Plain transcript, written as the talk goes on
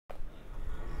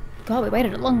God, we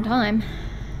waited a long time.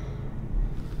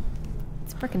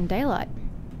 It's frickin' daylight.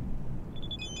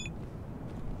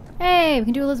 Hey, we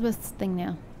can do Elizabeth's thing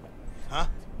now. Huh?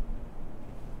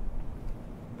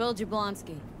 Bill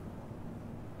Jablonski.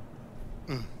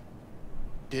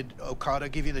 Did Okada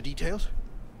give you the details?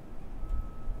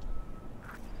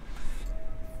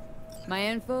 My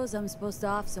info's I'm supposed to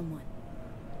off someone.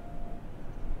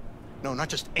 No, not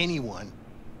just anyone.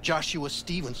 Joshua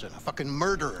Stevenson, a fucking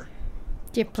murderer.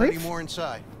 Do you have Tell you proof? more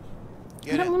inside.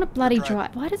 I don't want to bloody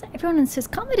drive. Why does everyone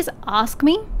insist? Can't they just ask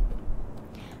me?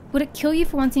 Would it kill you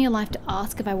for once in your life to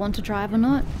ask if I want to drive or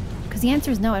not? Because the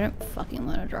answer is no, I don't fucking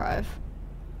want to drive.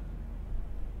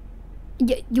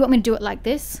 You want me to do it like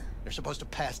this? They're supposed to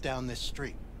pass down this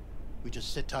street. We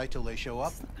just sit tight till they show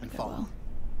up and follow. Well.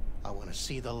 I want to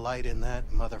see the light in that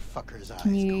motherfucker's eyes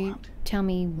Can go you out. tell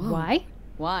me why?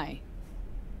 Why?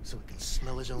 So we can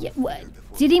smell his own Yeah, fire what?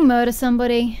 before Did he murder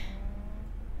somebody?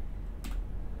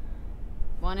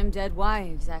 Want him dead? Why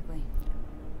exactly?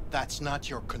 That's not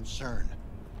your concern.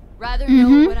 Rather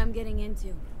know what I'm getting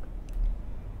into.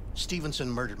 Stevenson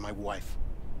murdered my wife.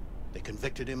 They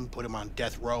convicted him, put him on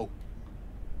death row.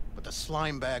 But the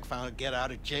slime bag found a get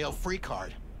out of jail free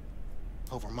card.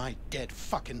 Over my dead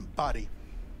fucking body.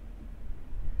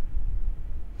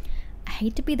 I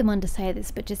hate to be the one to say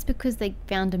this, but just because they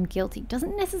found him guilty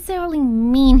doesn't necessarily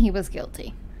mean he was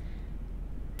guilty.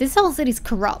 This whole city's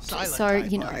corrupt, Silent so,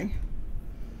 type, you know. buddy.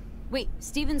 Wait,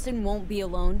 Stevenson won't be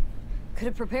alone. Could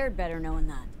have prepared better knowing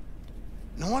that.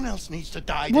 No one else needs to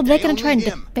die Well, today, they're gonna only try and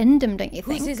him. defend him, don't you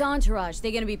think? Who's his entourage?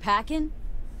 They gonna be packing?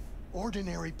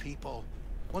 Ordinary people.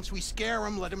 Once we scare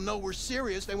them, let them know we're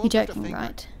serious, they You're won't lift a joking, finger.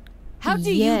 right? How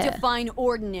do Yeah. you define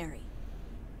ordinary?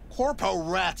 Corpo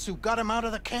rats who got him out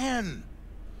of the can.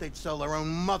 They'd sell their own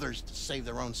mothers to save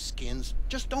their own skins.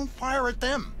 Just don't fire at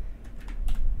them.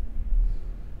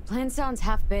 Plan sounds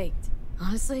half-baked.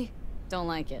 Honestly, don't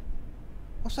like it.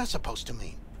 What's that supposed to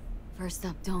mean? First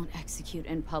up, don't execute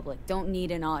in public. Don't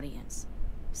need an audience.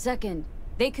 Second,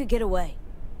 they could get away.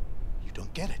 You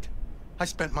don't get it. I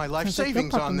spent my life Sounds like your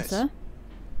savings on problem, this. sir.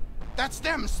 That's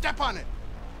them. Step on it.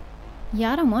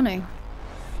 Yeah, I don't want to.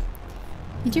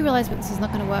 You do realize this is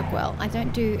not going to work well. I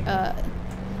don't do,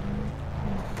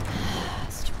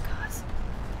 stupid cars.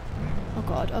 Oh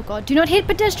god, oh god. Do not hit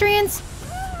pedestrians!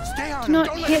 Stay on Do him. not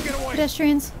Don't let hit him get away.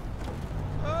 pedestrians.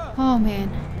 Oh man,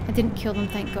 I didn't kill them,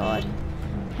 thank god.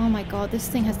 Oh my god, this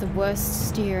thing has the worst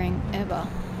steering ever.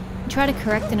 You try to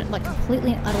correct and it like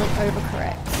completely and utterly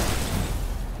overcorrects.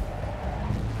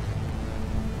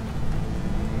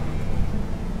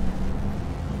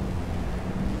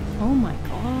 Oh my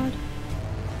god.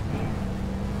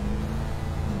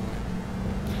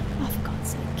 Oh, for God's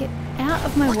sake, get out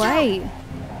of my Watch way.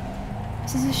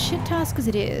 This is a shit task as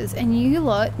it is, and you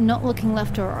lot, not looking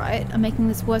left or right, are making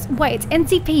this worse. Wait, it's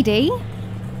NCPD?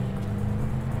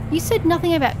 You said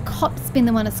nothing about cops being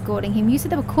the one escorting him. You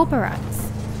said they were corporates.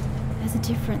 There's a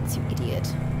difference, you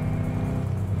idiot.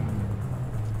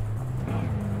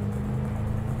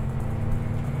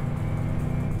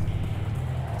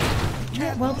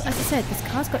 Yeah, well, as I said, this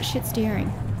car's got shit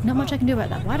steering. Not much I can do about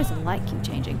that. Why does the light keep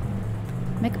changing?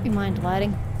 Make up your mind,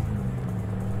 lighting.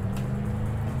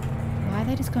 Why are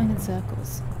they just going in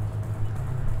circles?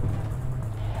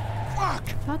 Fuck.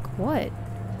 Fuck what?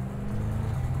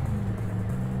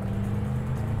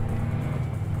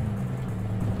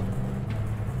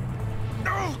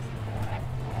 No.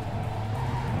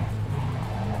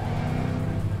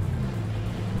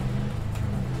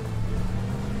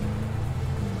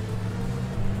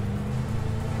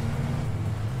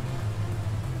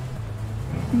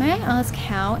 May I ask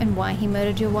how and why he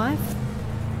murdered your wife?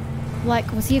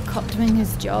 Like, was he a cop doing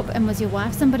his job, and was your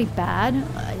wife somebody bad?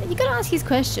 You gotta ask these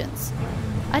questions.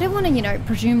 I don't want to, you know,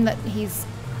 presume that he's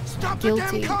Stop the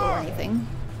damn guilty or car. anything.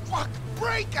 Fuck.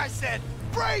 Brake, I said.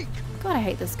 Brake. God, I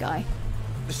hate this guy.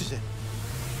 This is it.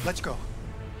 Let's go.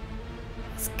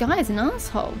 This guy is an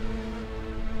asshole.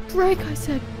 Break, I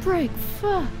said, break.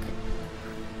 Fuck.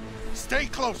 Stay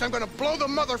close. I'm gonna blow the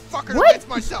motherfucker What? against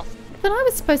myself. But I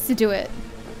was supposed to do it.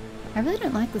 I really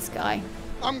don't like this guy.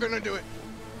 I'm gonna do it.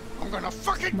 I'm gonna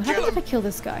fucking What kill happens if I him. kill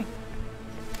this guy?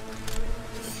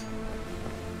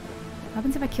 What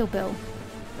happens if I kill Bill?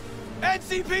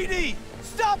 NCPD!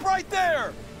 Stop right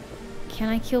there! Can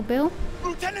I kill Bill?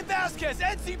 Lieutenant Vasquez,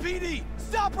 NCPD!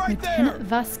 Stop right Lieutenant there!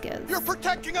 Vasquez. You're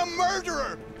protecting a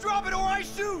murderer. Drop it or I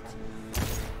shoot!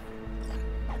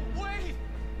 Wait!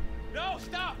 No,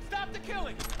 stop! Stop the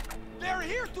killing! They're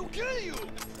here to kill you!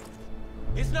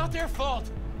 It's not their fault.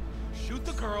 Shoot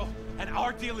the girl, and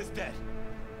our deal is dead.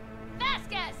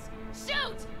 Vasquez!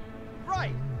 Shoot!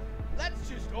 Right. Let's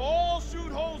just all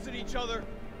shoot holes in each other.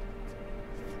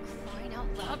 crying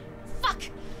out loud. Fuck!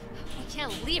 We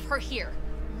can't leave her here.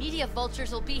 Media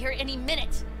vultures will be here any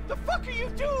minute. The fuck are you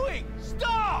doing?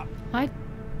 Stop!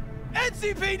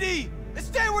 NCPD!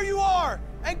 Stay where you are!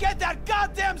 And get that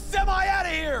goddamn semi out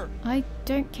of here! I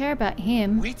don't care about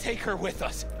him. We take her with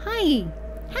us. Hi!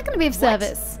 How can I be of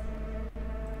service?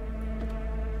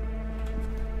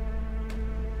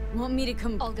 Want me to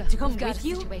come Olga, come we've got with a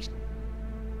you? situation.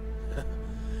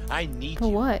 I need For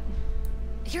you. what?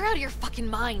 You're out of your fucking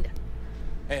mind.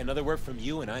 Hey, another word from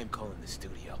you and I am calling the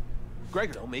studio.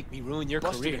 Gregor, don't make me ruin your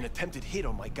Busted career. an attempted hit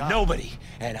on my guy. Nobody,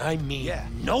 and I mean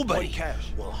nobody, Point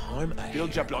cash. will harm a Bill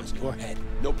hair on Jablonski. your head.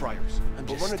 No priors. I'm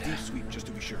But just, run a deep sweep just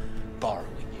to be sure. Borrowing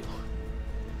you.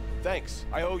 Thanks.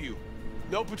 I owe you.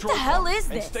 No patrol. The hell car. is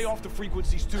And this? stay off the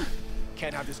frequencies too.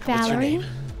 Can't have this Valerie? name?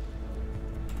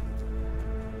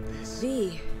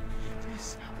 V.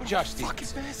 Josh Fuck is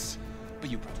Stevens. this? But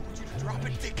you probably You drop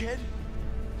it, dickhead.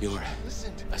 your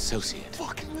Listen. associate.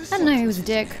 Fucking I listen. didn't know he was a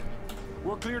dick.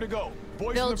 We're clear to go.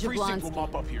 Boys Bill in the precinct will Jablonski.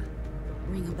 mop up here.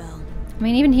 Ring a bell. I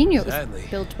mean, even he knew it was Sadly,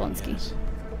 Bill Jablonski. yes.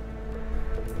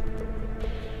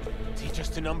 Teach us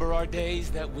to number our days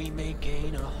that we may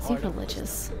gain a Is he heart of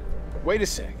religious? Wait a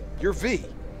sec. You're V.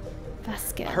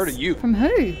 Vasquez. I heard of you. From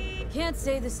who? Can't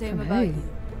say the same From about who? you.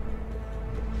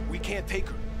 We can't take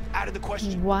her. Out of the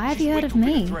question. Why have She's you way heard of too big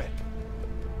a me? threat.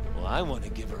 Well, I want to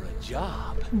give her a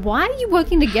job. Why are you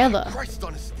working together? Christ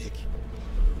on a stick.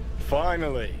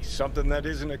 Finally, something that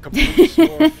isn't a complete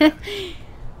snore fest.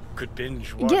 Could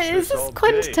binge watch Yeah, this this is all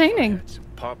quite day if I entertaining. had some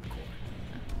popcorn.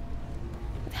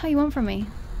 What the hell you want from me?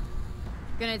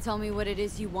 Gonna tell me what it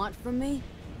is you want from me?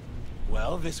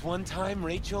 Well, this one time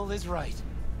Rachel is right.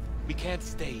 We can't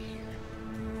stay here.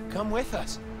 Come with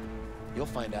us. You'll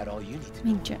find out all you need to I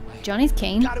mean, know. on the way. Johnny's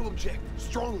keen. Gotta object.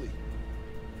 Strongly.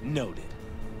 Noted.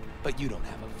 But you don't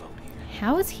have a vote here.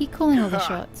 How is he calling all the Ha!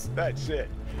 shots? That's it.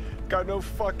 Got no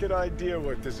fucking idea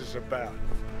what this is about.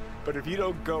 But if you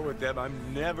don't go with them, I'm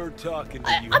never talking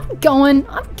to you. I'm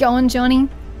going, Johnny.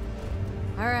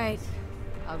 All right,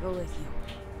 I'll go with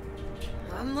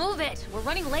you. Move it. We're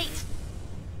running late.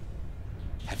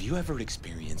 Have you ever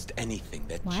experienced anything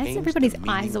that Why is changed everybody's the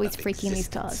eyes meaning always of freaky in these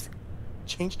existence? cars?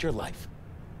 Changed your life?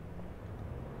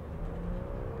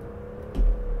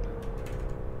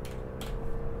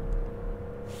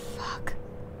 Fuck.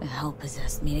 The hell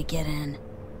possessed me to get in.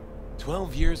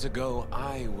 12 years ago,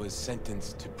 I was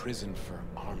sentenced to prison for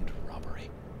armed robbery.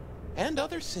 And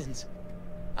other sins.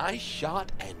 I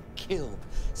shot and killed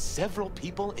several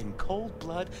people in cold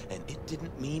blood, and it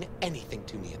didn't mean anything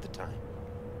to me at the time.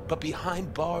 But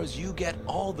behind bars, you get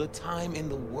all the time in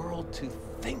the world to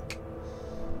think.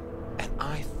 And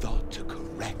I thought to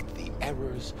correct the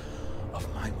errors of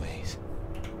my ways.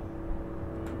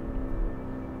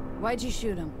 Why'd you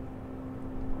shoot him?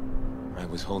 I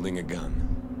was holding a gun.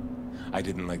 I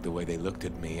didn't like the way they looked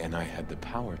at me, and I had the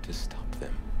power to stop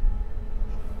them.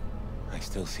 I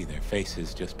still see their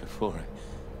faces just before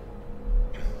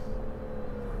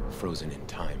frozen in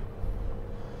time.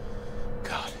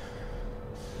 God,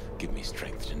 give me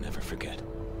strength to never forget.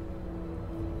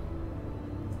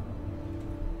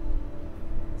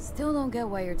 Still don't get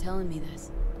why you're telling me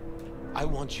this. I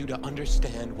want you to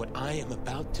understand what I am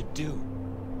about to do.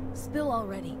 Spill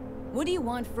already. What do you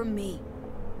want from me?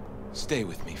 Stay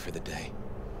with me for the day,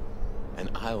 and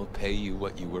I'll pay you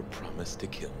what you were promised to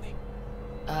kill me.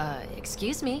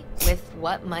 Excuse me? With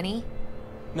what money?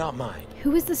 Not mine.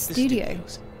 Who is the The studio?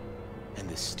 studio's. And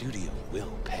the studio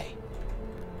will pay.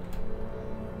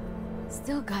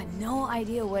 Still got no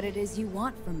idea what it is you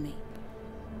want from me.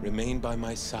 Remain by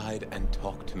my side and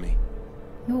talk to me.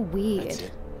 You're weird. That's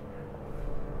it.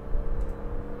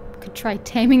 Could try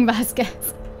taming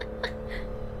Vasquez.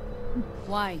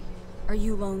 Why? Are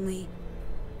you lonely?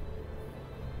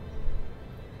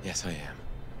 Yes, I am.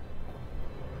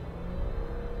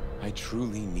 I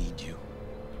truly need you.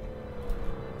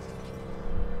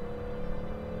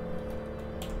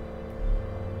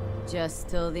 Just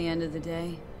till the end of the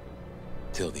day?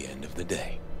 Till the end of the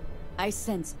day. I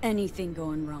sense anything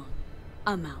going wrong.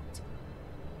 I'm out.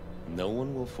 No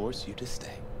one will force you to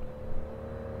stay.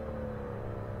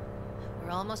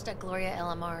 We're almost at Gloria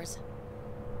LMR's.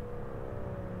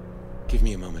 Give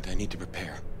me a moment. I need to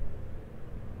prepare.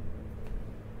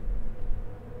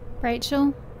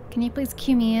 Rachel, can you please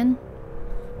cue me in?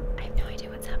 I have no idea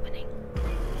what's happening.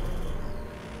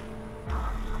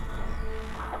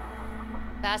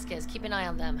 Vasquez, keep an eye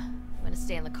on them. I'm gonna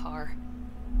stay in the car.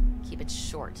 Keep it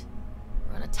short.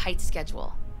 We're on a tight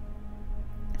schedule.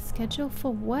 A schedule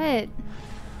for what?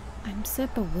 I'm so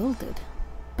bewildered,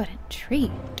 but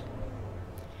intrigued.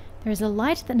 There is a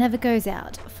light that never goes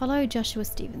out. Follow Joshua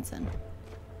Stevenson.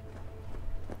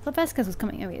 I thought Vasquez was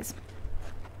coming. Oh, he is.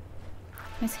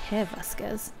 Nice hair,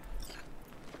 Vasquez.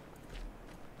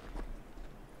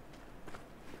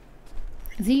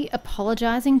 Is he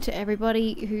apologizing to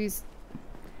everybody whose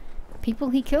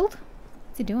people he killed?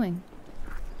 What's he doing?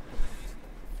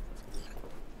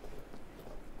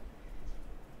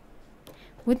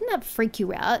 Wouldn't that freak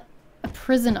you out? A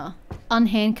prisoner,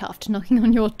 unhandcuffed, knocking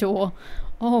on your door.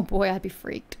 Oh boy, I'd be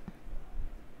freaked.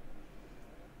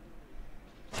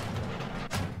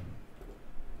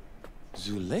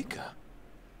 Zuleika?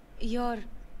 You're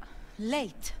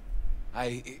late.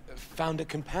 I found a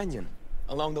companion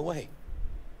along the way.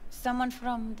 Someone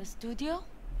from the studio?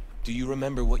 Do you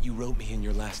remember what you wrote me in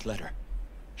your last letter?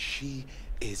 She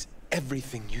is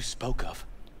everything you spoke of.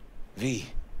 V,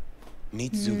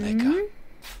 meet Zuleika.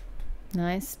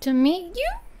 Nice to meet you.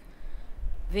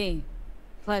 V,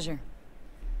 pleasure.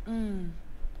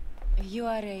 You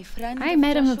are a friend I of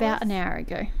met him Joshua's? about an hour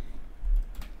ago.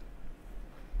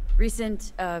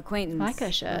 Recent acquaintance. Like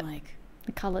her shirt. Like.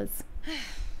 The colours.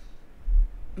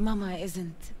 Mama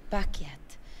isn't back yet.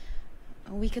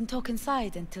 We can talk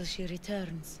inside until she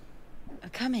returns.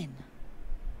 Come in.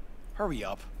 Hurry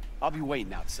up. I'll be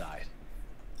waiting outside.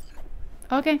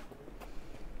 Okay.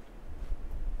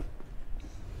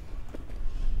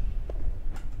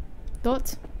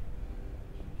 Thoughts?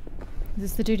 Is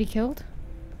this the dude he killed?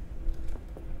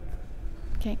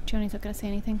 Okay, Johnny's not gonna say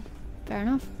anything. Fair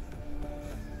enough.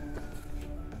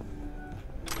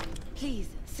 Please,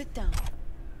 sit down.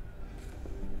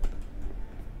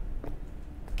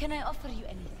 Can I offer you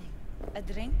anything? A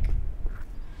drink?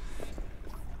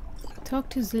 Talk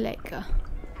to Zuleika.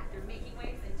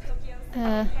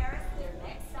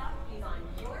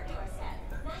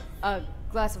 A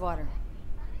glass of water.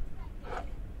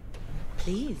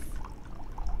 Please.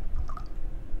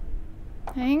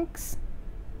 Thanks.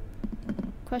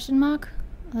 Question mark?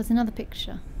 Oh, there's another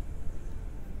picture.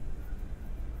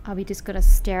 Are we just gonna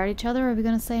stare at each other, or are we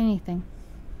gonna say anything?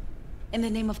 In the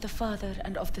name of the Father,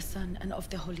 and of the Son, and of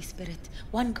the Holy Spirit,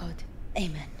 one God.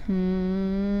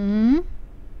 Amen.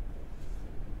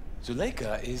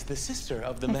 Zuleika is the sister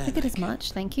of the I man. figured as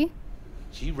much, thank you.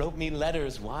 She wrote me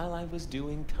letters while I was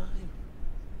doing time.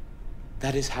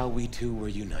 That is how we two were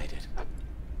united.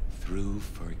 Through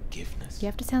forgiveness. You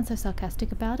have to sound so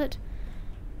sarcastic about it.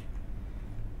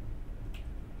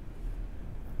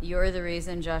 You're the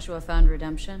reason Joshua found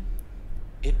redemption?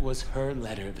 It was her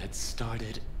letter that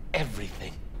started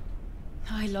everything.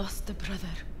 I lost a brother.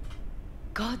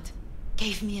 God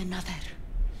gave me another.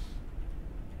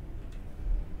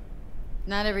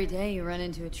 Not every day you run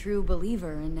into a true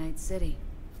believer in Night City.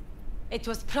 It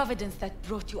was Providence that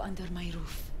brought you under my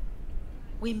roof.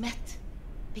 We met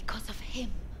because of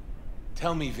him.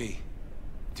 Tell me, V,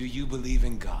 do you believe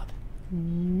in God?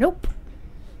 Nope.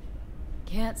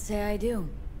 Can't say I do.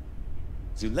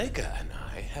 Zuleika and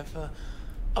I have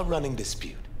a running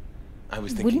dispute. I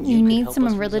was thinking Wouldn't you could need help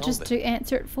someone us religious resolve it. to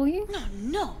answer it for you? No,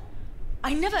 no.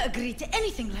 I never agreed to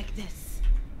anything like this.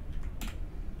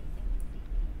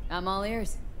 I'm all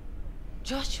ears.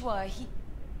 Joshua,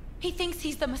 he thinks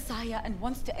he's the Messiah and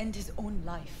wants to end his own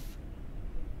life.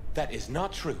 That is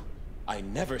not true. I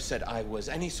never said I was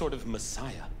any sort of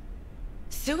messiah.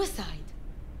 Suicide?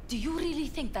 Do you really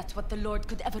think that's what the Lord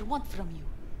could ever want from you?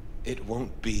 It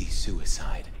won't be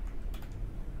suicide.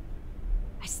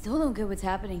 I still don't get what's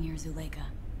happening here, Zuleika.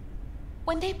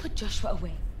 When they put Joshua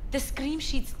away, the scream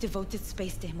sheets devoted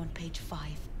space to him on page 5.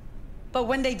 But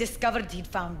when they discovered he'd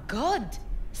found God,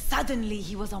 suddenly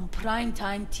he was on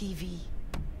primetime TV.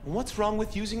 What's wrong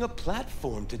with using a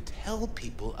platform to tell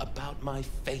people about my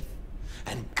faith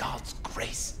and God's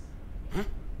grace?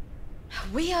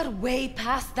 We are way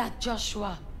past that,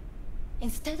 Joshua.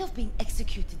 Instead of being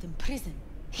executed in prison,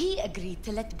 he agreed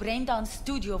to let brain-down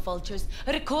studio vultures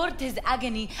record his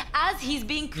agony as he's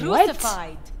being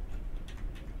crucified.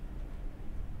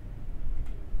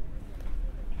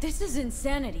 This is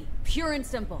insanity, pure and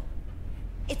simple.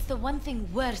 It's the one thing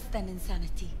worse than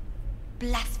insanity.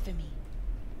 Blasphemy.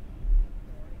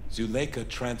 Zuleika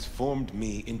transformed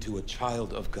me into a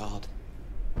child of God.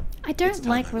 I It's don't time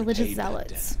like I religious repaid that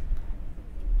zealots. debt.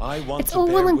 I want It's to all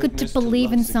bear well and good to witness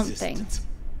believe in love's something existence.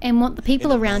 and want the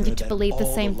people In a around you manner to that believe the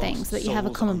all same lost things so that you have a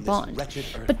souls common on this bond. wretched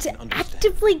earth But to can understand.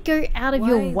 actively go out of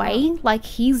your Why way, not? like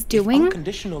he's If doing,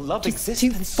 unconditional love just exists, to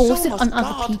then force so it on must other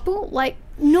God. people, like,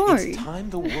 no. It's time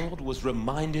the world was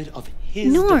reminded of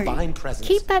his No, divine presence.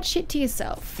 keep that shit to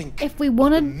yourself. Think If we of the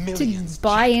wanted millions to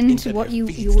buy jacked into into what their you're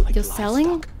feeds like selling,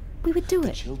 livestock. we would do The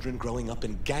it. children growing up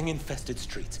in gang-infested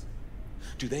streets.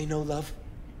 Do they know love?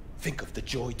 Think of the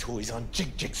joy toys on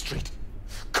Jig Jig Street.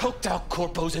 Coked out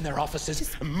corpos in their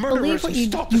offices, and murderers Believe what who you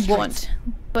stalk the streets. want.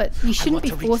 but you shouldn't be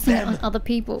want to reach forcing it them. on other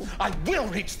people. I will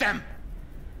reach them!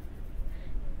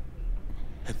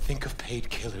 And think of paid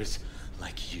killers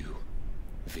like you,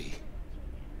 V.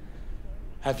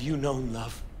 Have you known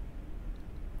love?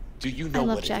 Do you know I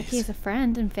love what Jackie it as is? a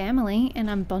friend and family, and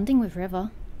I'm bonding with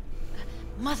River.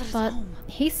 Mother's But home.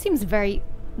 he seems very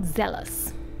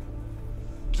zealous.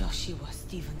 Joshua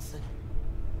Stevenson.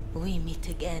 We meet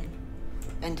again.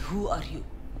 And who are you?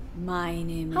 My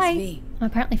name is Hi. V. I'm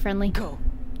apparently friendly. Go.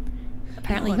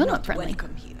 Apparently You are you're not friendly.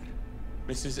 welcome here.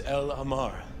 Mrs. El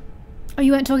Amar. Oh,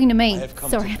 you weren't talking to me. I have come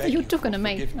Sorry, to I thought beg you were you talking for to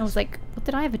me. I forgiveness. was like, what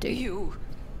did I ever do?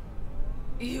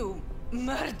 You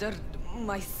murdered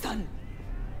my son.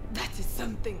 That is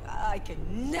something I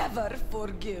can never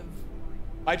forgive.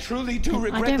 I truly do And I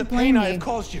regret don't the blame pain I you. have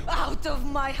caused you. Out of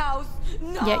my house.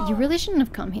 No. Yeah, you really shouldn't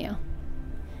have come here.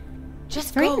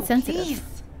 Just very go, insensitive. please.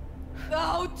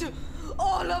 Out,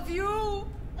 all of you.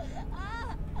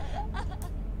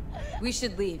 We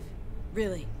should leave.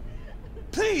 Really.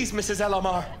 Please, Mrs. El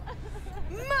Amar.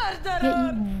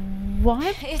 Murderer.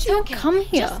 Why did It's you okay. come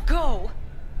here? Just go.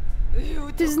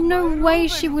 You There's took no my way Ruben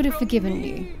she would have from forgiven me.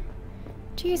 you.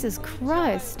 Jesus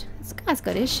Christ. This guy's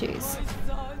got issues. My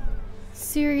son.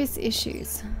 Serious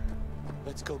issues.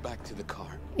 Let's go back to the car.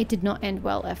 It did not end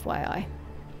well, FYI.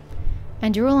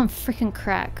 And you're all on freaking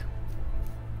crack.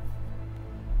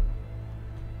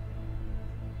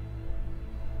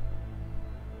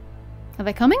 Are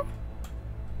they coming? Or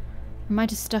am I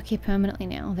just stuck here permanently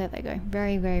now? There they go.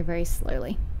 Very, very, very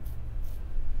slowly.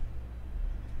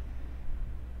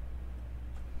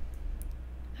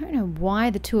 I don't know why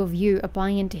the two of you are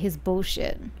buying into his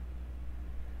bullshit.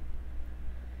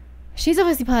 She's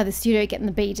obviously part of the studio getting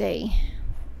the BD.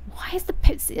 Why is the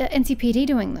NCPD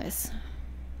doing this?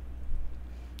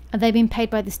 Are they being paid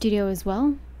by the studio as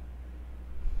well?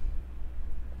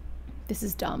 This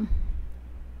is dumb.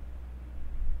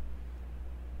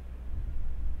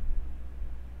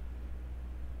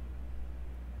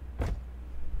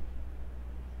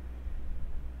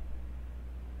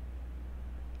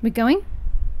 We going?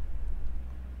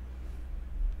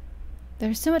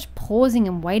 There's so much pausing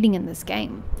and waiting in this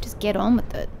game. Just get on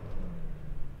with it.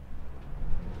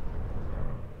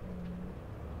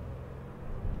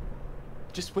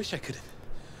 Just wish I could have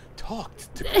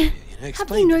talked to you know, Have you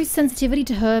explained no it. sensitivity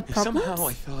to her problems? Somehow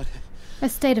I thought Her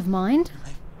state of mind?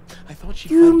 I thought she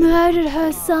You found it. murdered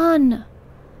her son!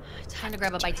 Time to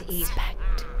grab a bite to eat.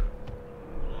 Respect.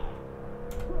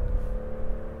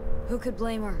 Who could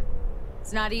blame her?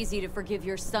 It's not easy to forgive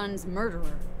your son's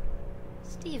murderer.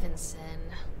 Stevenson,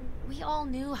 we all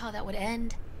knew how that would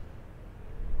end.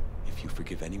 If you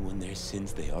forgive anyone their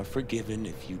sins, they are forgiven.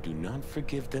 If you do not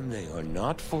forgive them, they are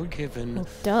not forgiven. Well,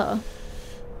 duh.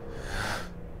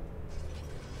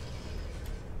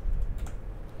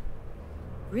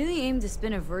 Really aim to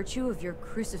spin a virtue of your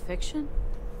crucifixion?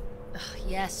 Ugh,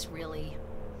 yes, really.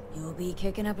 You'll be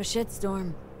kicking up a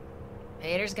shitstorm.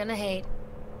 Haters gonna hate.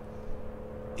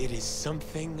 It is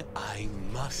something I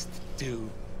must do.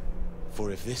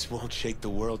 For if this won't shake the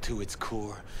world to its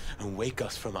core and wake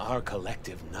us from our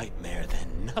collective nightmare,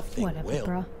 then nothing Whatever, will.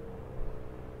 bruh.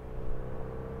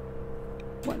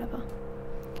 Whatever.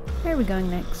 Where are we going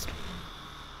next?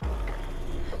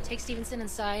 Take Stevenson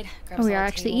inside. Grab Oh, us we all are a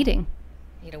actually table. eating.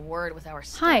 Need a word with our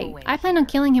Hi, stowaway. I plan on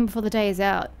killing him before the day is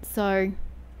out, so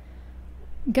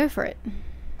go for it.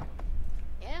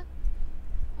 Yeah?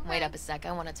 Wait up a sec,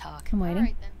 I want to talk. I'm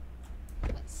waiting.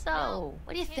 So,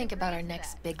 what do you think about our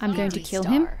next big I'm going to movie kill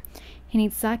star? him. He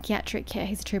needs psychiatric care.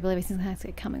 He's a true believer. He's going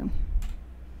to coming.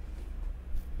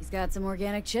 He's got some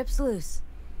organic chips loose.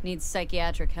 Needs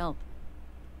psychiatric help.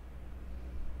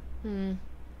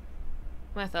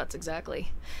 My thoughts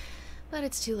exactly. But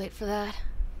it's too late for that.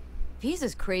 If he's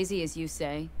as crazy as you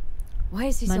say, why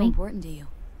is he so Money? important to you?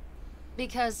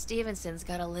 Because Stevenson's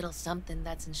got a little something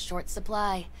that's in short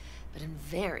supply, but in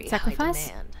very Sacrifice? high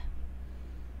demand.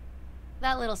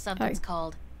 That little something's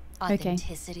called Okay.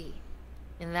 authenticity.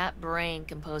 And that brain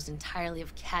composed entirely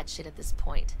of cat shit at this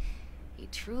point. He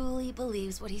truly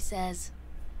believes what he says.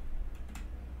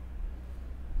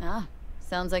 Ah,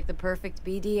 sounds like the perfect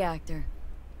BD actor.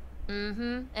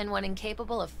 And one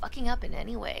incapable of fucking up in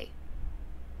any way.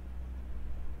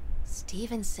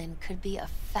 Stevenson could be a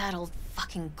fat old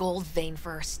fucking gold vein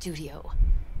for our studio.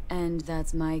 And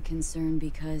that's my concern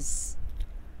because...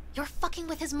 You're fucking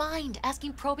with his mind,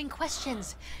 asking probing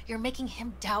questions. You're making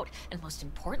him doubt, and most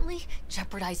importantly,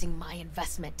 jeopardizing my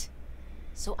investment.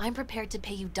 So I'm prepared to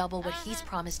pay you double what he's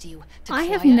promised you to I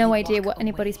have quietly no idea walk what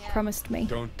anybody's away. promised me.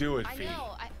 Don't do it, V.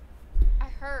 I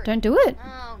heard. Don't do it.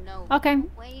 Oh, no. Okay.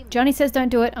 Johnny says don't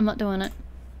do it. I'm not doing it.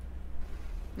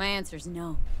 My answer's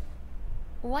no.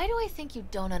 Why do I think you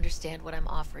don't understand what I'm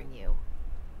offering you?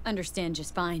 Understand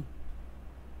just fine.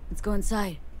 Let's go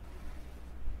inside.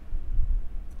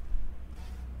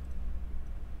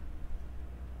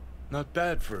 Not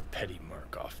bad for a petty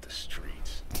merc off the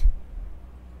streets.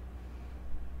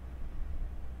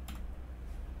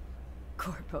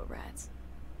 Corpo rats.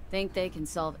 Think they can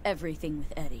solve everything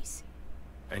with eddies.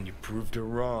 And you proved her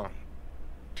wrong.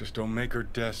 Just don't make her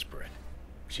desperate.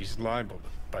 She's liable to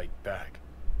bite back.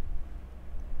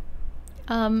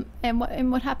 And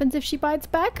what happens if she bites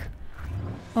back?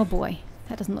 Oh boy,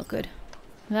 that doesn't look good.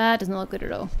 That doesn't look good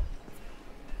at all.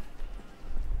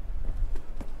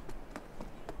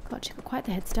 God, she got quite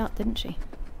the head start, didn't she?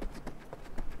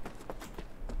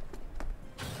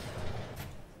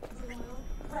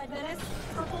 Red Menace,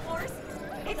 Purple Horse,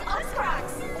 it's us,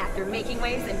 cracks! After making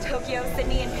waves in Tokyo,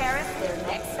 Sydney, and Paris, their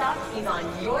next stop is on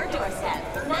your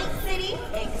doorstep. Night City,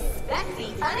 expect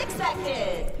the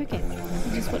unexpected! Okay,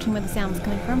 I'm just watching where the sound was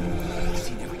coming from. I've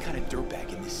seen every kind of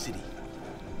dirtbag in this city.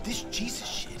 This Jesus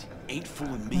shit ain't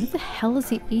fooling me. What the hell is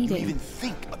he You eating? even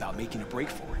think about making a break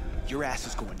for it, your ass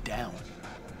is going down.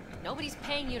 Nobody's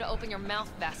paying you to open your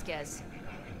mouth, Vasquez.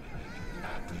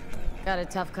 Got a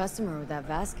tough customer with that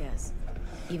Vasquez.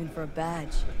 Even for a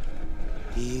badge.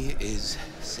 He is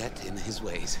set in his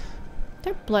ways.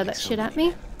 Don't blow that shit at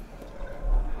me.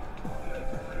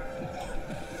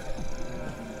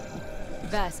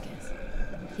 Vasquez.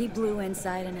 He blew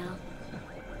inside and out.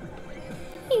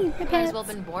 Hey, my Might as pants. well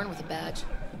been born with a badge.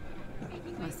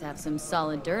 Must have some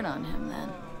solid dirt on him then.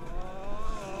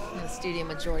 The studio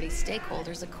majority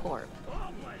stakeholder's a corp.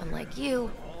 Unlike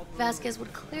you, Vasquez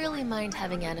would clearly mind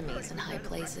having enemies in high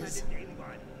places.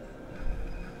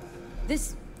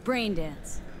 This brain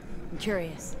dance. I'm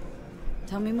curious.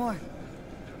 Tell me more.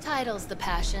 Title's the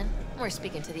passion. We're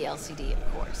speaking to the LCD,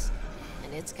 of course.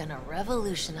 And it's gonna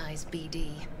revolutionize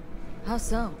BD. How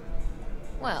so?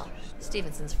 Well,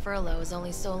 Stevenson's furlough is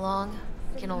only so long.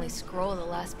 We can only scroll the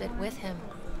last bit with him.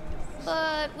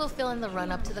 But we'll fill in the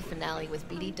run-up to the finale with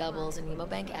BD doubles and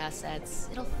Nemobank assets.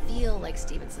 It'll feel like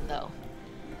Stevenson, though.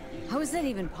 How is that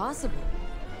even possible?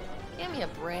 Give me a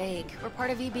break. We're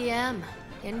part of EBM.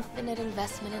 Infinite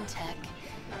investment in tech.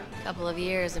 Couple of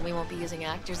years and we won't be using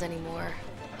actors anymore.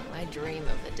 My dream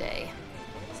of the day.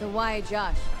 So why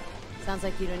Josh? Sounds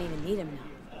like you don't even need him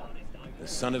now. The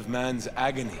son of man's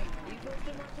agony.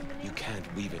 You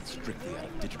can't weave it strictly out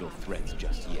of digital threads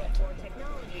just yet.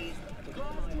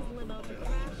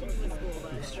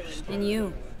 And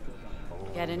you?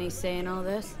 Got any say in all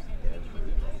this?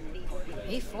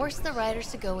 He forced the writers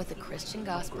to go with the Christian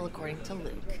gospel according to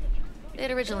Luke.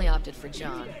 They'd originally opted for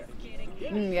John.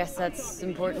 Guess that's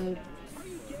important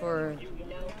for...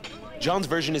 John's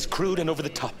version is crude and over the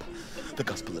top. The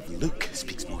Gospel of Luke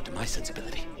speaks more to my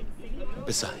sensibility.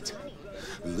 Besides,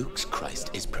 Luke's Christ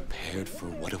is prepared for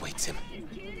what awaits him.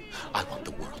 I want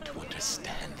the world to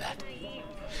understand that.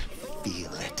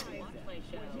 Feel it.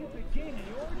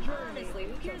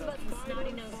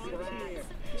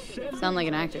 Sound like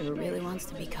an actor who really wants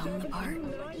to become the part.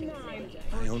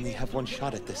 I only have one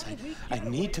shot at this. I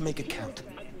need to make it count.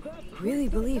 Really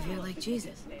believe you're like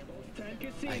Jesus.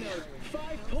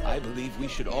 I believe we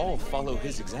should all follow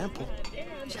his example.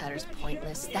 Chatter's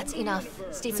pointless. That's enough.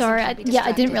 Stevenson Sorry, can't be yeah,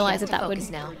 I didn't distracted. realize You that have that to would.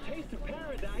 focus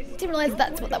now. Didn't realize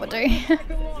that's what that would do.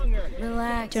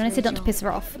 Relax. Johnny said not to Rachel. piss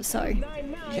her off, so.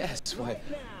 Yes, why,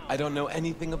 I don't know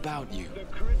anything about you.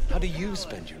 How do you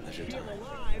spend your leisure time?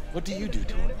 What do you do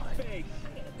to unwind?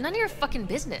 None of your fucking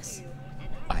business.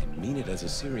 I mean it as a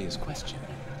serious question.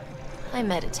 I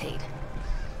meditate.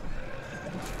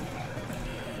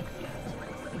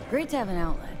 Great to have an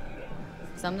outlet.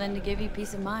 Something to give you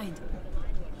peace of mind.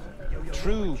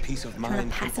 True peace of Trying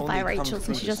mind to can pacify only come Rachel so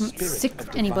through she the doesn't spirit sick of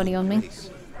anybody divine on me. grace.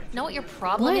 Know what your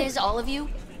problem What? is, all of you?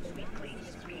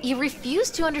 You refuse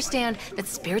to understand that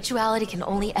spirituality can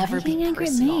only Why are ever you getting be angry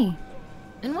at personal. me?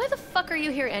 And why the fuck are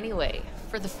you here anyway?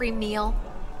 For the free meal?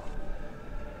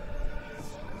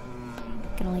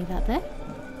 Gonna leave that there.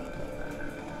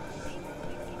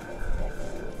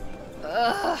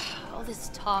 Ugh, all this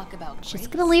talk about Just grace,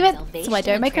 gonna leave it so salvation, I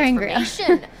don't and make her angrier.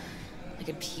 transformation. I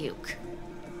could puke.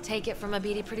 Take it from a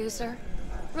BD producer?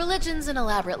 Religion's an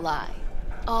elaborate lie.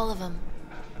 All of them.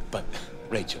 But,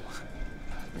 Rachel,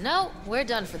 No, we're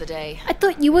done for the day. I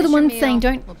thought you were the Finish your one meal. saying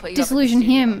don't We'll put you up at the disillusion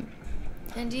studio. him.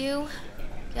 And you,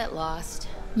 get lost.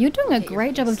 You're doing a Get your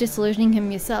great job of fix. disillusioning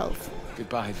him yourself.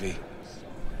 goodbye, V.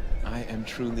 I am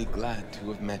truly glad to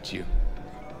have met you.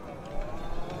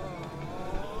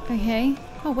 Okay.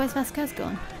 Oh, where's Vasquez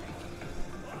gone?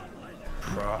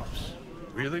 Props.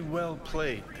 Really well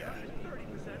played,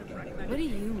 Dad. What do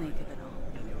you make of it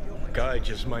all? Guy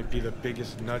just might be the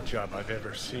biggest nut job I've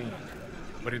ever seen,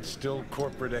 but it's still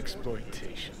corporate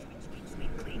exploitation.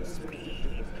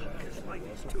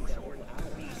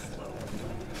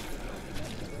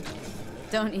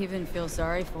 Don't even feel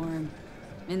sorry for him.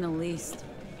 In the least.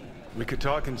 We could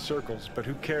talk in circles, but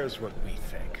who cares what we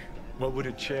think? What would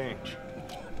it change?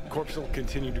 Corpse will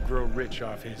continue to grow rich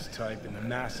off his type, and the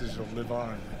masses will live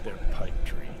on with their pipe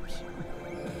dreams.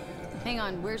 Hang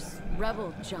on, where's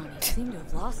Rebel Johnny? Seem to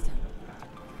have lost him.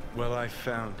 Well, I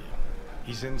found him.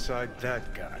 He's inside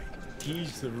that guy.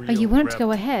 He's the real Oh, you want to rebel.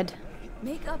 go ahead?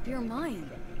 Make up your mind.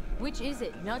 Which is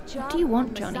it, Nutjob What do you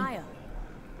want, or Johnny? Messiah?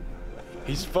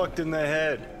 He's fucked in the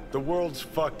head. The world's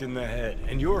fucked in the head.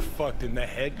 And you're fucked in the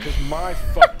head because my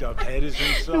fucked up head is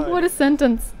inside. What a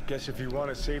sentence. Guess if you want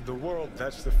to save the world,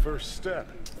 that's the first step.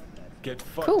 Get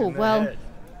fucked Cool, in the well, head.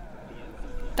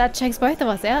 that checks both of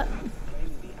us out.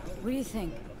 What do you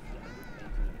think?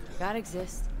 God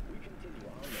exists?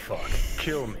 Fuck.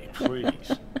 Kill me,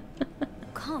 please.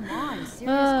 Come on, serious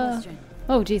question.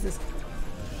 Oh, Jesus.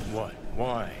 What?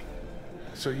 Why?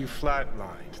 So you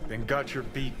flatlined, then got your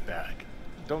beat back.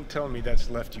 Don't tell me that's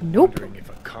left you Nope. wondering if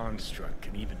a construct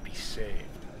can even be saved.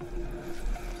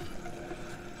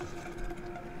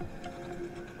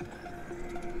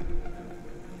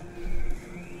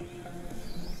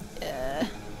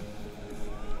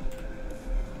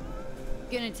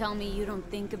 Gonna tell me you don't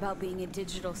think about being a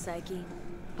digital psyche?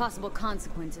 Possible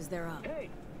consequences thereof.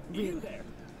 Really?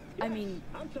 I mean,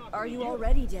 are you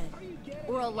already dead?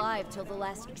 Or alive till the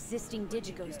last existing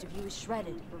digighost of you is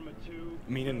shredded?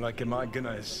 Meaning, like, am I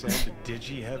gonna ascend to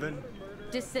Digi Heaven?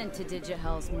 Descent to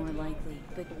Digi-Hell's more likely,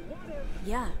 but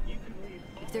yeah.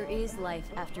 If there is life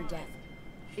after death,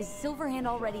 is Silverhand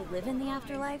already live in the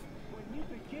afterlife?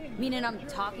 Meaning I'm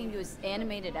talking to his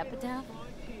animated epitaph?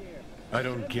 I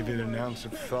don't give it an ounce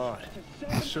of thought.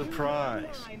 A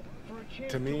surprise.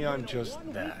 To me, I'm just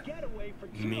that.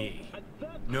 Me.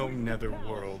 No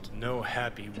netherworld, no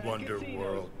happy wonder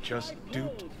world, just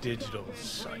duped digital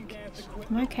psyches.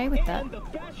 I'm okay with that.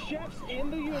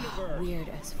 Weird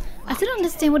as I still don't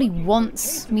understand what he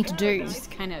wants me to do It's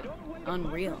kind of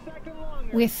unreal.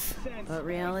 with But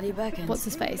reality beckons. what's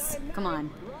his face. Come on,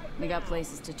 we got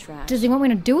places to trash. Does he want me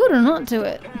to do it or not do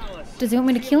it? Does he want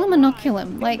me to kill him or not kill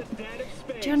him? Like,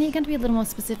 Johnny, you're going to be a little more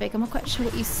specific. I'm not quite sure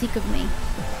what you seek of me.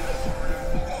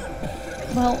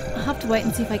 Well, I'll have to wait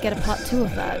and see if I get a part 2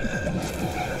 of that.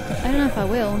 I don't know if I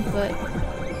will, but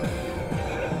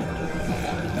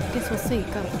I guess we'll see.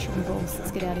 God, I'm tripping balls.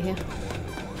 Let's get out of here.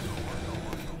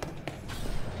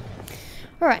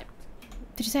 Alright.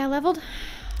 Did you say I leveled? Do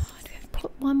I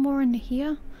put one more into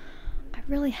here? I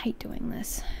really hate doing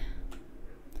this.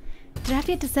 Did I have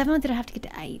to get to 7 or did I have to get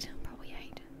to 8? Probably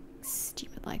 8.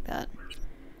 Stupid like that.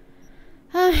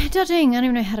 Dodging. I don't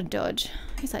even know how to dodge.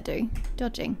 Yes, I do.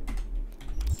 Dodging.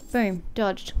 Boom.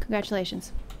 Dodged.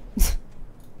 Congratulations.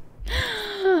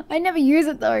 I never use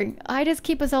it though. I just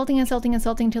keep assaulting until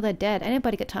they're dead. Ain't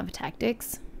nobody got time for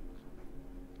tactics.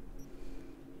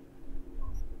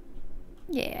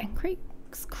 Yeah. Crit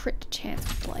chance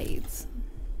with blades.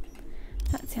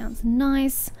 That sounds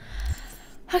nice.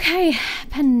 Okay.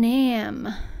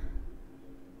 Panam.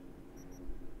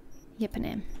 Yeah,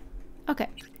 Panam. Okay.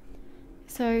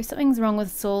 So something's wrong with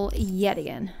Saul yet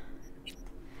again.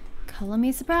 Color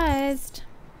me surprised.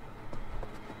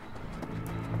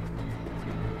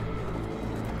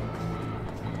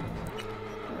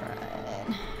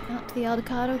 Right. Out to the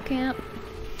Aldecado camp.